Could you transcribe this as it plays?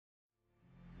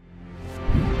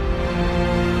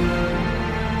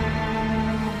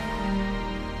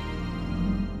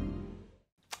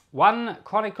1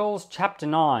 Chronicles Chapter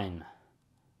 9.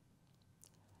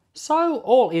 So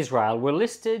all Israel were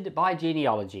listed by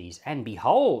genealogies, and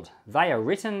behold, they are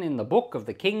written in the book of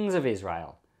the kings of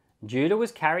Israel. Judah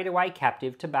was carried away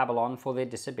captive to Babylon for their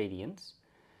disobedience.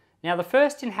 Now the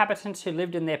first inhabitants who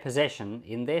lived in their possession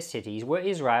in their cities were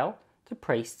Israel, the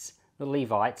priests, the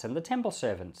Levites, and the temple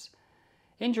servants.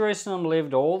 In Jerusalem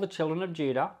lived all the children of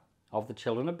Judah, of the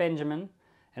children of Benjamin,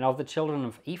 and of the children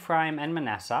of Ephraim and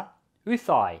Manasseh,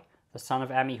 Uthai, the son of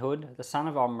Ammihud, the son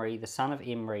of Omri, the son of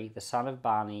Imri, the son of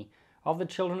Bani, of the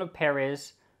children of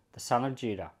Perez, the son of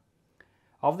Judah.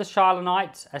 Of the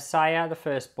Shilonites, Asaiah the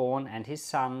firstborn and his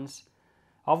sons.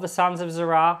 Of the sons of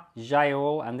Zerah,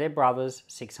 Jael and their brothers,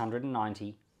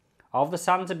 690. Of the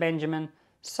sons of Benjamin,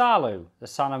 Salu, the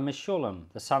son of Meshullam,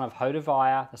 the son of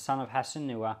Hodaviah, the son of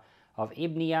Hasanua, of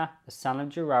Ibniah, the son of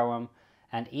Jeroam,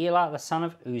 and Elah, the son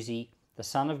of Uzi, the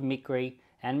son of Mikri,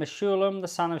 and Meshullam, the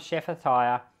son of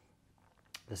Shephatiah,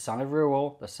 the son of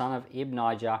Reuel, the son of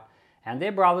Ibnijah, and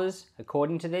their brothers,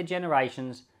 according to their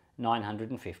generations,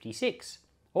 956.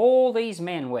 All these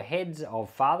men were heads of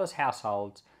fathers'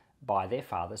 households by their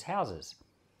fathers' houses.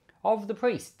 Of the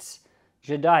priests,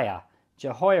 Jedaiah,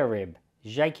 Jehoiarib,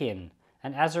 Jachin,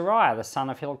 and Azariah, the son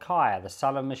of Hilkiah, the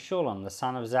son of Meshullam, the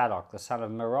son of Zadok, the son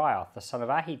of Merioth, the son of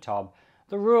Ahitub,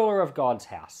 the ruler of God's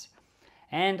house.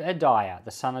 And Adiah, the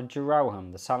son of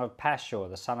Jeroham, the son of Pashur,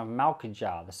 the son of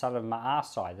Malchijah, the son of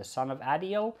Maasai, the son of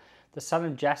Adiel, the son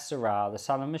of Jasarah, the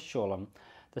son of Meshullam,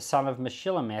 the son of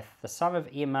Meshillemeth, the son of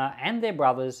Immer, and their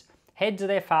brothers, heads of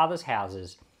their fathers'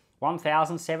 houses,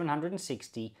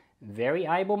 1,760, very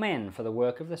able men for the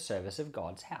work of the service of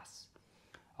God's house.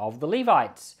 Of the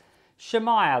Levites,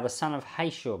 Shemaiah, the son of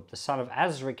Hashub, the son of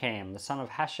Azrikam, the son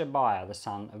of Hashabiah, the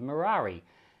son of Merari,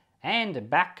 and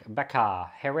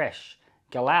Bakar, Heresh,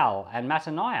 Galal, and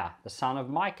Mattaniah, the son of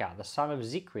Micah, the son of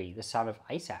Zikri, the son of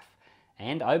Asaph,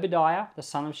 and Obadiah, the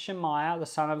son of Shemaiah, the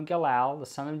son of Galal, the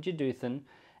son of Jeduthun,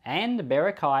 and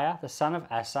Berechiah, the son of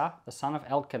Asa, the son of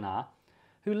Elkanah,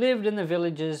 who lived in the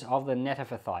villages of the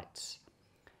Netophathites.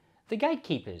 The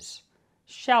gatekeepers,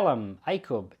 Shallum,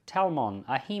 Akub, Talmon,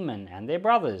 Ahiman, and their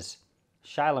brothers.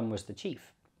 Shallum was the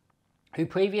chief, who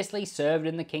previously served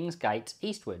in the king's gates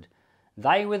eastward.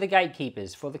 They were the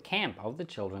gatekeepers for the camp of the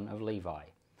children of Levi.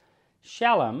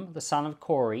 Shallum, the son of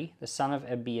Kori, the son of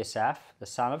Ebiasaph, the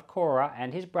son of Korah,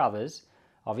 and his brothers,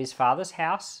 of his father's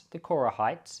house, the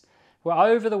Korahites, were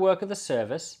over the work of the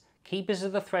service, keepers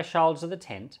of the thresholds of the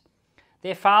tent.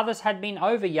 Their fathers had been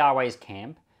over Yahweh's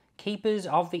camp, keepers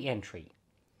of the entry.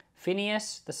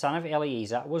 Phinehas, the son of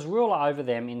Eleazar, was ruler over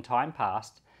them in time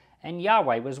past, and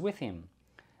Yahweh was with him.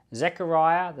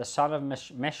 Zechariah, the son of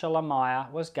Meshelemiah,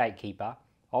 was gatekeeper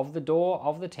of the door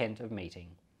of the tent of meeting.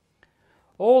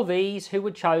 All these who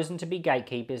were chosen to be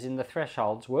gatekeepers in the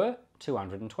thresholds were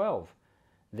 212.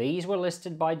 These were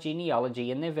listed by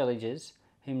genealogy in their villages,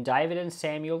 whom David and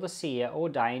Samuel the seer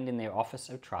ordained in their office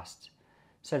of trust.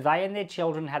 So they and their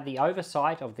children had the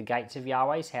oversight of the gates of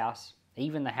Yahweh's house,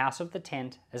 even the house of the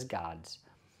tent, as guards.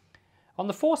 On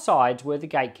the four sides were the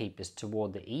gatekeepers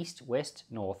toward the east, west,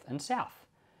 north, and south.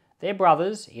 Their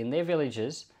brothers, in their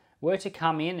villages, were to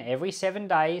come in every 7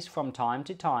 days from time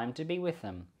to be with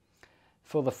them.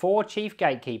 For the four chief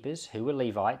gatekeepers, who were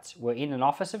Levites, were in an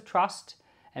office of trust,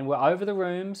 and were over the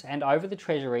rooms and over the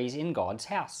treasuries in God's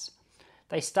house.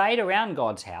 They stayed around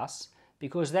God's house,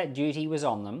 because that duty was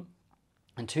on them,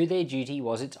 and to their duty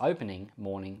was its opening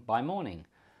morning by morning.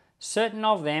 Certain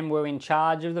of them were in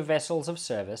charge of the vessels of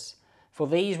service, for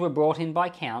these were brought in by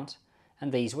count,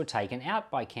 and these were taken out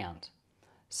by count.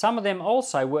 Some of them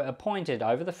also were appointed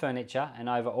over the furniture and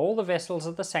over all the vessels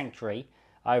of the sanctuary,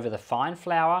 over the fine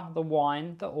flour, the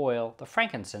wine, the oil, the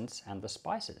frankincense, and the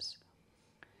spices.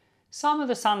 Some of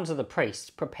the sons of the priests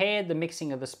prepared the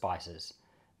mixing of the spices.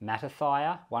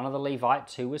 Mattithiah, one of the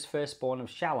Levites who was firstborn of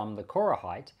Shallum the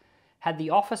Korahite, had the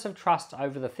office of trust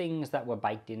over the things that were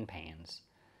baked in pans.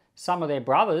 Some of their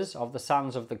brothers of the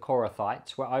sons of the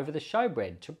Korathites were over the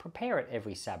showbread to prepare it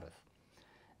every Sabbath.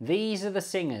 These are the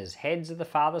singers, heads of the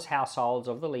fathers' households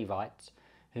of the Levites,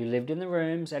 who lived in the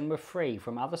rooms and were free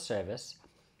from other service,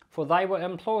 for they were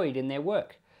employed in their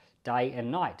work, day and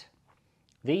night.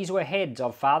 These were heads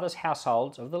of fathers'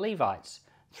 households of the Levites,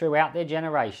 throughout their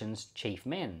generations chief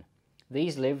men.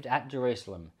 These lived at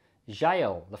Jerusalem.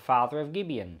 Jael, the father of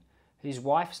Gibeon, whose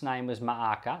wife's name was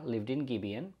Maacah, lived in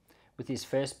Gibeon, with his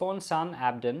firstborn son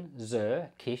Abdon, Zur,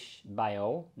 Kish,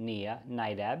 Baal, Ner,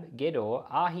 Nadab, Gedor,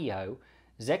 Ahio,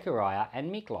 Zechariah,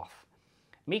 and Mikloth.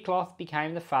 Mikloth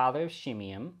became the father of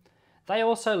Shimeam. They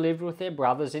also lived with their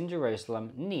brothers in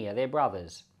Jerusalem, near their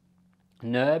brothers.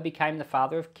 Ner became the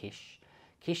father of Kish.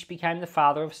 Kish became the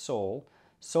father of Saul.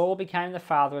 Saul became the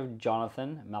father of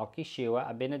Jonathan, Malchishua,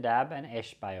 Abinadab, and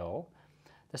Eshbaal.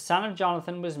 The son of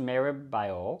Jonathan was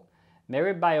Merib-Baal.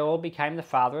 Merib-Baal became the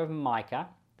father of Micah.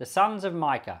 The sons of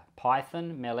Micah,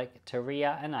 Pithon, Melech,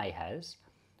 Teriah, and Ahaz.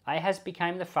 Ahaz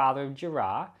became the father of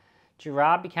Jerah.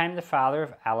 Jerah became the father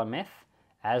of Alameth,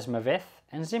 Asmaveth,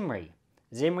 and Zimri.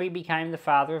 Zimri became the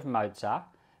father of Moza.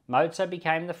 Moza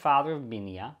became the father of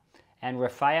Binia, and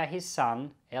Rephaiah his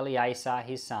son, Eleazar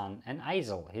his son, and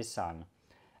Azel his son.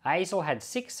 Azel had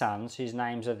 6 sons, whose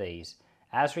names are these: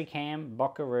 Azrikam,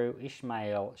 Bocheru,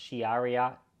 Ishmael,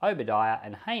 Sheariah, Obadiah,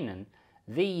 and Hanan.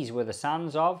 These were the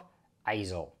sons of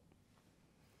Azel.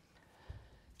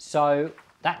 So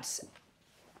that's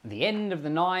the end of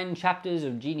the 9 chapters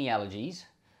of genealogies.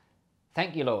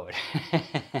 Thank you, Lord.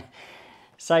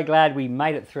 So glad we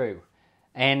made it through.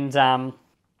 And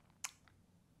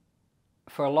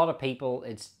for a lot of people,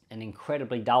 it's an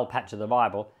incredibly dull patch of the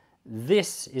Bible.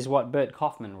 This is what Burt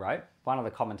Coffmans wrote, one of the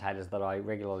commentators that I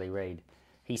regularly read.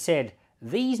 He said,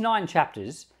 "These 9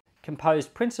 chapters,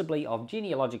 composed principally of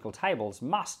genealogical tables,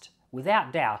 must,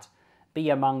 without doubt,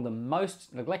 be among the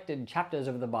most neglected chapters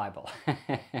of the Bible."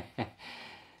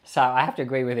 So I have to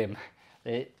agree with him.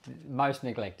 Most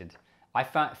neglected. I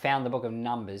found the book of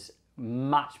Numbers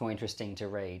much more interesting to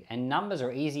read, and Numbers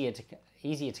are easier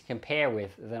to compare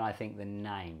with than I think the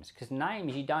names, because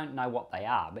names you don't know what they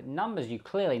are, but Numbers you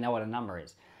clearly know what a number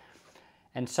is.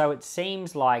 And so it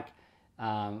seems like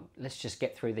let's just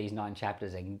get through these 9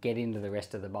 chapters and get into the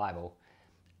rest of the Bible.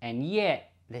 And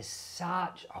yet there's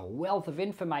such a wealth of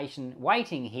information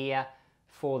waiting here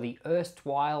for the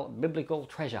erstwhile biblical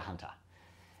treasure hunter.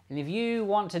 And if you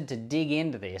wanted to dig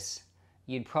into this,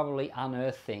 you'd probably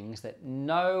unearth things that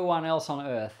no one else on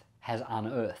earth has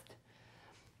unearthed.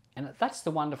 And that's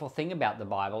the wonderful thing about the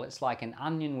Bible. It's like an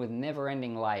onion with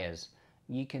never-ending layers.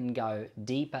 You can go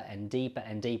deeper and deeper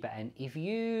and deeper. And if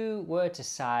you were to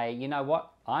say, you know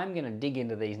what, I'm going to dig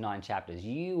into these 9 chapters,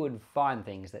 you would find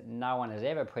things that no one has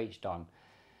ever preached on.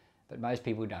 But most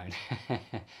people don't.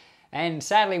 And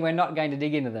sadly, we're not going to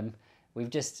dig into them. We've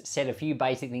just said a few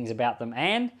basic things about them,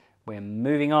 and we're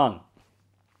moving on.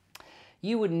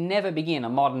 You would never begin a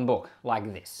modern book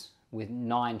like this, with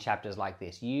 9 chapters like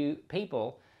this.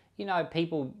 People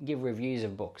give reviews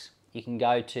of books. You can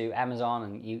go to Amazon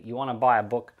and you want to buy a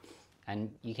book, and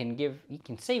you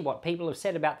can see what people have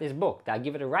said about this book. They'll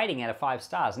give it a rating out of 5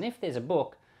 stars. And if there's a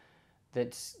book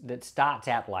that starts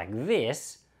out like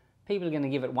this, people are going to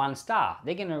give it 1 star.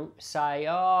 They're going to say,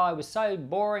 "Oh, it was so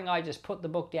boring, I just put the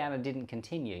book down and didn't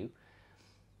continue."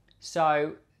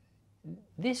 So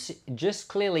this just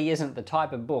clearly isn't the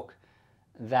type of book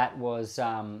that was,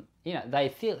 they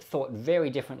thought very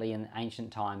differently in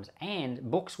ancient times,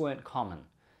 and books weren't common.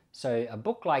 So a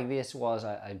book like this was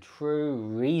a true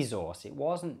resource. It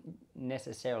wasn't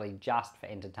necessarily just for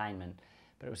entertainment,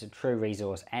 but it was a true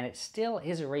resource, and it still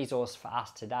is a resource for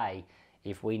us today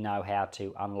if we know how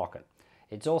to unlock it.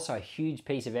 It's also a huge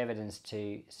piece of evidence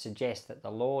to suggest that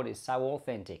the Lord is so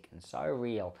authentic and so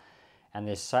real, and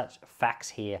there's such facts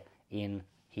here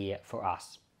for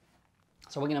us.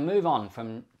 So we're going to move on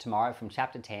from tomorrow, from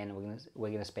chapter 10. We're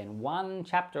going to spend 1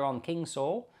 chapter on King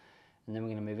Saul, and then we're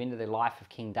going to move into the life of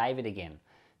King David again.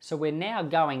 So we're now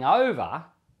going over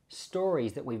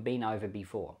stories that we've been over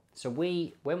before. So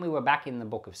when we were back in the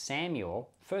book of Samuel,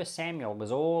 1 Samuel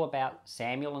was all about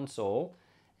Samuel and Saul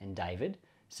and David.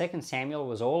 2 Samuel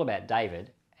was all about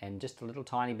David, and just a little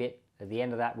tiny bit at the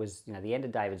end of that was, the end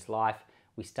of David's life.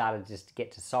 We started just to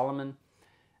get to Solomon,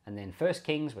 and then 1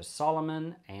 Kings was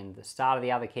Solomon and the start of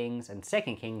the other kings, and 2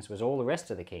 Kings was all the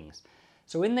rest of the kings.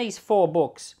 So in these 4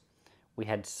 books, we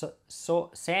had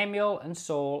Samuel and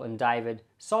Saul and David,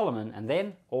 Solomon, and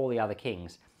then all the other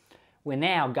kings. We're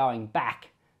now going back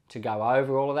to go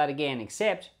over all of that again,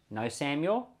 except no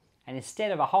Samuel, and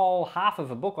instead of a whole half of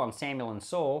a book on Samuel and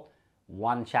Saul,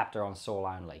 1 chapter on Saul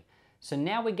only. So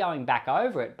now we're going back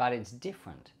over it, but it's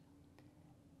different.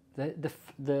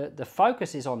 The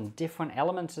focus is on different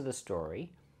elements of the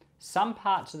story. Some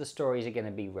parts of the stories are going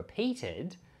to be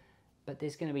repeated, but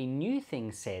there's going to be new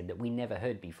things said that we never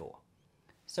heard before.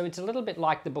 So it's a little bit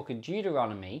like the book of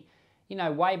Deuteronomy.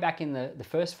 Way back in the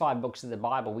first 5 books of the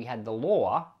Bible, we had the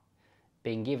law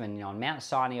being given. On Mount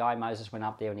Sinai, Moses went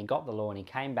up there and he got the law and he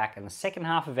came back, and the second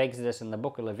half of Exodus and the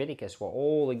book of Leviticus were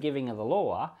all the giving of the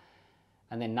law,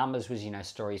 and then Numbers was,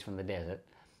 stories from the desert.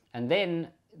 And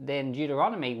then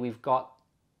Deuteronomy, we've got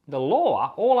the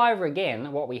law all over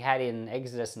again, what we had in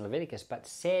Exodus and Leviticus, but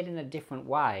said in a different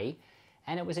way,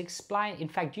 and it was explained. In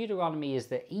fact, Deuteronomy is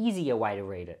the easier way to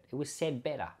read it. It was said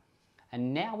better.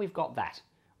 And now we've got that.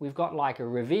 We've got like a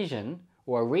revision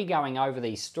or a re-going over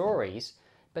these stories,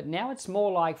 But now it's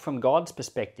more like from God's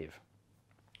perspective.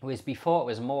 Whereas before it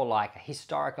was more like a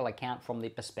historical account from the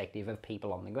perspective of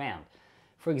people on the ground.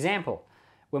 For example,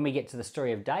 when we get to the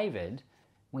story of David,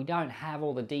 we don't have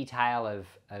all the detail of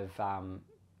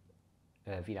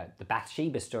the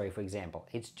Bathsheba story, for example.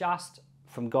 It's just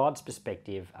from God's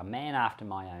perspective, a man after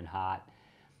my own heart.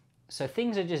 So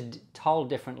things are just told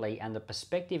differently and the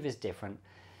perspective is different.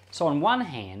 So on one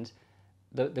hand,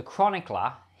 the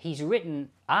chronicler, he's written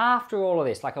after all of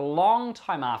this, like a long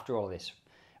time after all of this,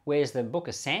 whereas the book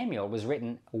of Samuel was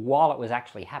written while it was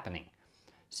actually happening.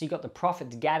 So you got the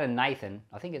prophets Gad and Nathan.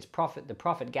 I think the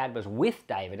prophet Gad was with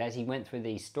David as he went through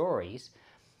these stories.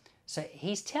 So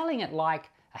he's telling it like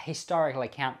a historical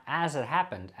account as it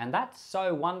happened, and that's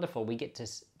so wonderful. We get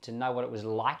to know what it was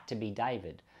like to be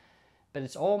David. But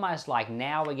it's almost like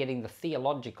now we're getting the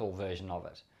theological version of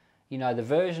it. You know, the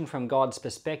version from God's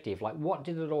perspective, like what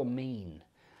did it all mean?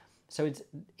 So it's,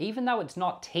 even though it's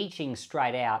not teaching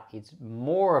straight out, it's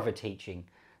more of a teaching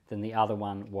than the other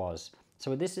one was.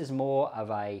 So this is more of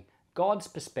a God's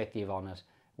perspective on it,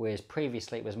 whereas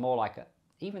previously it was more like,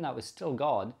 even though it was still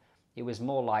God, it was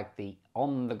more like the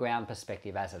on-the-ground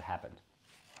perspective as it happened.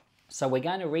 So we're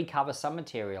going to recover some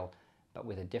material, but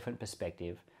with a different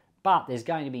perspective. But there's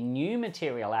going to be new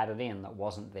material added in that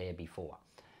wasn't there before.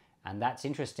 And that's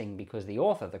interesting because the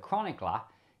author, the chronicler,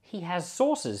 he has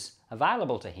sources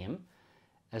available to him,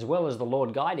 as well as the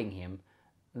Lord guiding him,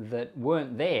 that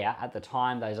weren't there at the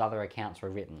time those other accounts were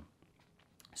written.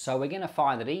 So we're going to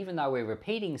find that even though we're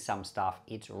repeating some stuff,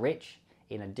 it's rich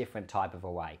in a different type of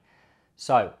a way.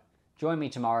 So join me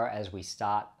tomorrow as we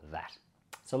start that.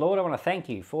 So Lord, I want to thank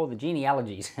you for the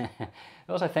genealogies. I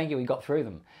also thank you we got through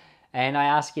them. And I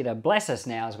ask you to bless us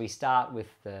now as we start with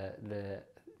the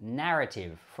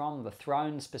narrative from the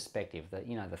throne's perspective,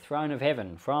 the throne of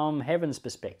heaven, from heaven's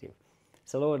perspective.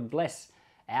 So Lord, bless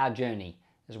our journey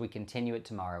as we continue it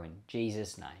tomorrow in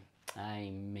Jesus' name.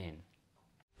 Amen.